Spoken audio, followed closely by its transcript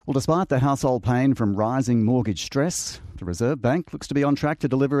Well, despite the household pain from rising mortgage stress, the Reserve Bank looks to be on track to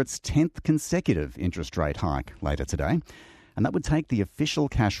deliver its 10th consecutive interest rate hike later today. And that would take the official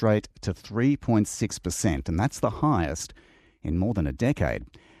cash rate to 3.6%, and that's the highest in more than a decade.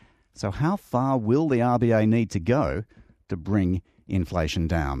 So how far will the RBA need to go to bring inflation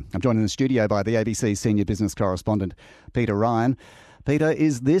down? I'm joined in the studio by the ABC senior business correspondent, Peter Ryan. Peter,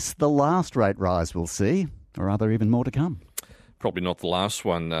 is this the last rate rise we'll see, or are there even more to come? Probably not the last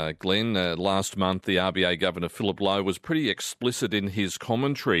one, Glenn. Last month, the RBA Governor Philip Lowe was pretty explicit in his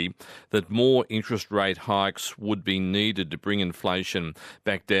commentary that more interest rate hikes would be needed to bring inflation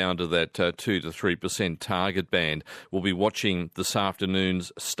back down to that 2 to 3% target band. We'll be watching this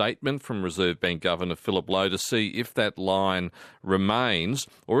afternoon's statement from Reserve Bank Governor Philip Lowe to see if that line remains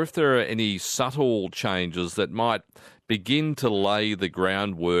or if there are any subtle changes that might begin to lay the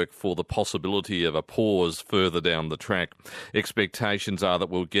groundwork for the possibility of a pause further down the track. Expectations are that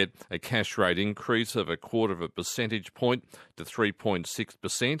we'll get a cash rate increase of 0.25 percentage point to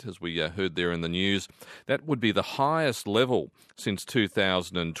 3.6%, as we heard there in the news. That would be the highest level since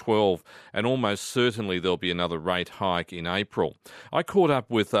 2012, and almost certainly there'll be another rate hike in April. I caught up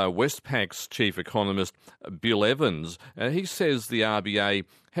with Westpac's chief economist, Bill Evans. He says the RBA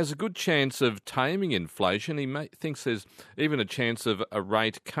has a good chance of taming inflation. He thinks there's even a chance of a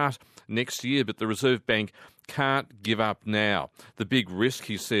rate cut next year, but the Reserve Bank can't give up now. The big risk,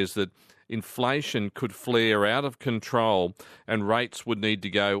 he says, that inflation could flare out of control and rates would need to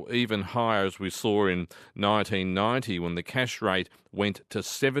go even higher, as we saw in 1990 when the cash rate went to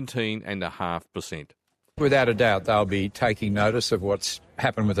 17.5%. Without a doubt, they'll be taking notice of what's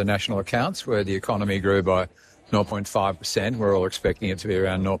happened with the national accounts, where the economy grew by 0.5%. We're all expecting it to be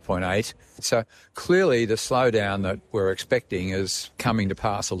around 0.8%. So clearly the slowdown that we're expecting is coming to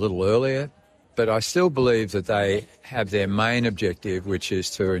pass a little earlier. But I still believe that they have their main objective, which is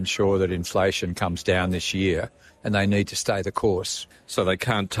to ensure that inflation comes down this year, and they need to stay the course. So they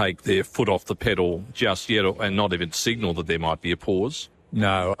can't take their foot off the pedal just yet and not even signal that there might be a pause?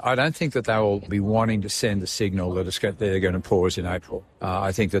 No, I don't think that they will be wanting to send a signal that they're going to pause in April.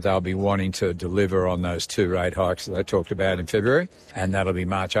 I think that they'll be wanting to deliver on those 2 rate hikes that they talked about in February, and that'll be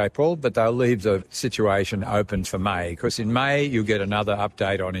March, April, but they'll leave the situation open for May, because in May you'll get another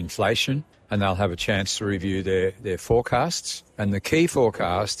update on inflation and they'll have a chance to review their forecasts. And the key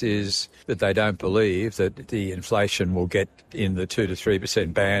forecast is that they don't believe that the inflation will get in the 2 to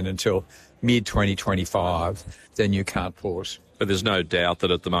 3% band until mid-2025. Then you can't pause. But there's no doubt that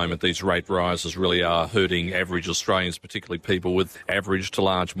at the moment these rate rises really are hurting average Australians, particularly people with average to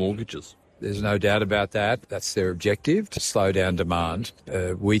large mortgages. There's no doubt about that. That's their objective, to slow down demand.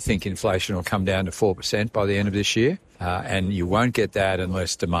 We think inflation will come down to 4% by the end of this year, and you won't get that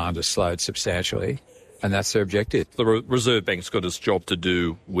unless demand has slowed substantially. And that's their objective. The Reserve Bank's got its job to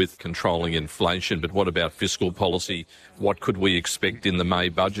do with controlling inflation, but what about fiscal policy? What could we expect in the May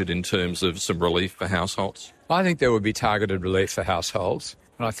budget in terms of some relief for households? I think there would be targeted relief for households.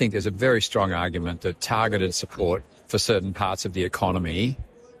 And I think there's a very strong argument that targeted support for certain parts of the economy,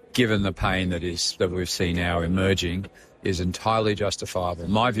 given the pain that we've seen now emerging, is entirely justifiable.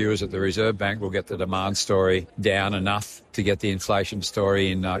 My view is that the Reserve Bank will get the demand story down enough to get the inflation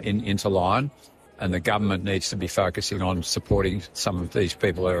story into line. And the government needs to be focusing on supporting some of these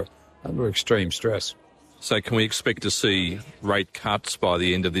people who are under extreme stress. So can we expect to see rate cuts by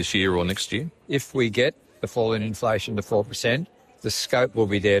the end of this year or next year? If we get the fall in inflation to 4%, the scope will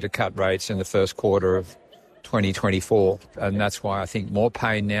be there to cut rates in the first quarter of 2024. And that's why I think more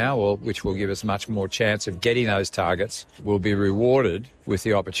pain now, which will give us much more chance of getting those targets, will be rewarded with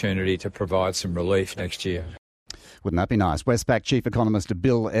the opportunity to provide some relief next year. Wouldn't that be nice? Westpac chief economist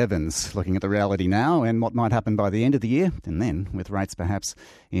Bill Evans looking at the reality now and what might happen by the end of the year, and then with rates perhaps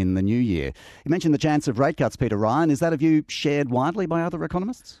in the new year. You mentioned the chance of rate cuts, Peter Ryan. Is that a view shared widely by other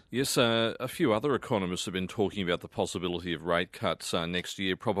economists? Yes, a few other economists have been talking about the possibility of rate cuts next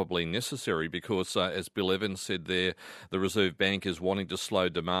year, probably necessary because, as Bill Evans said there, the Reserve Bank is wanting to slow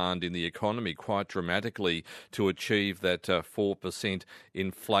demand in the economy quite dramatically to achieve that 4%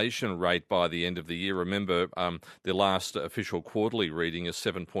 inflation rate by the end of the year. Remember, the last official quarterly reading is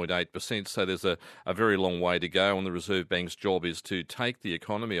 7.8%, so there's a very long way to go, and the Reserve Bank's job is to take the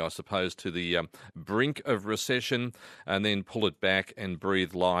economy, I suppose, to the brink of recession and then pull it back and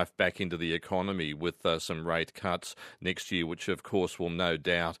breathe life back into the economy with some rate cuts next year, which of course will no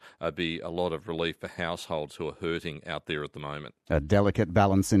doubt be a lot of relief for households who are hurting out there at the moment. A delicate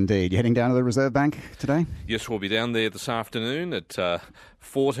balance indeed. You heading down to the Reserve Bank today? Yes, we'll be down there this afternoon at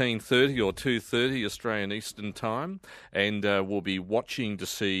 14:30 or 2:30 Australian Eastern Time, and we'll be watching to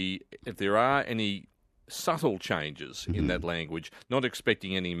see if there are any subtle changes in that language, not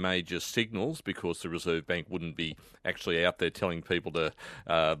expecting any major signals because the Reserve Bank wouldn't be actually out there telling people to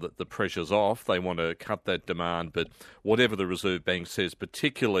that the pressure's off. They want to cut that demand, but whatever the Reserve Bank says,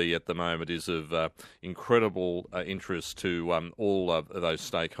 particularly at the moment, is of incredible interest to all of those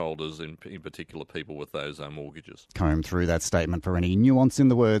stakeholders, in particular people with those mortgages. Comb through that statement for any nuance in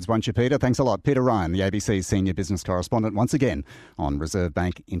the words, won't you, Peter? Thanks a lot. Peter Ryan, the ABC's senior business correspondent, once again on Reserve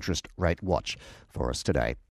Bank Interest Rate Watch for us today.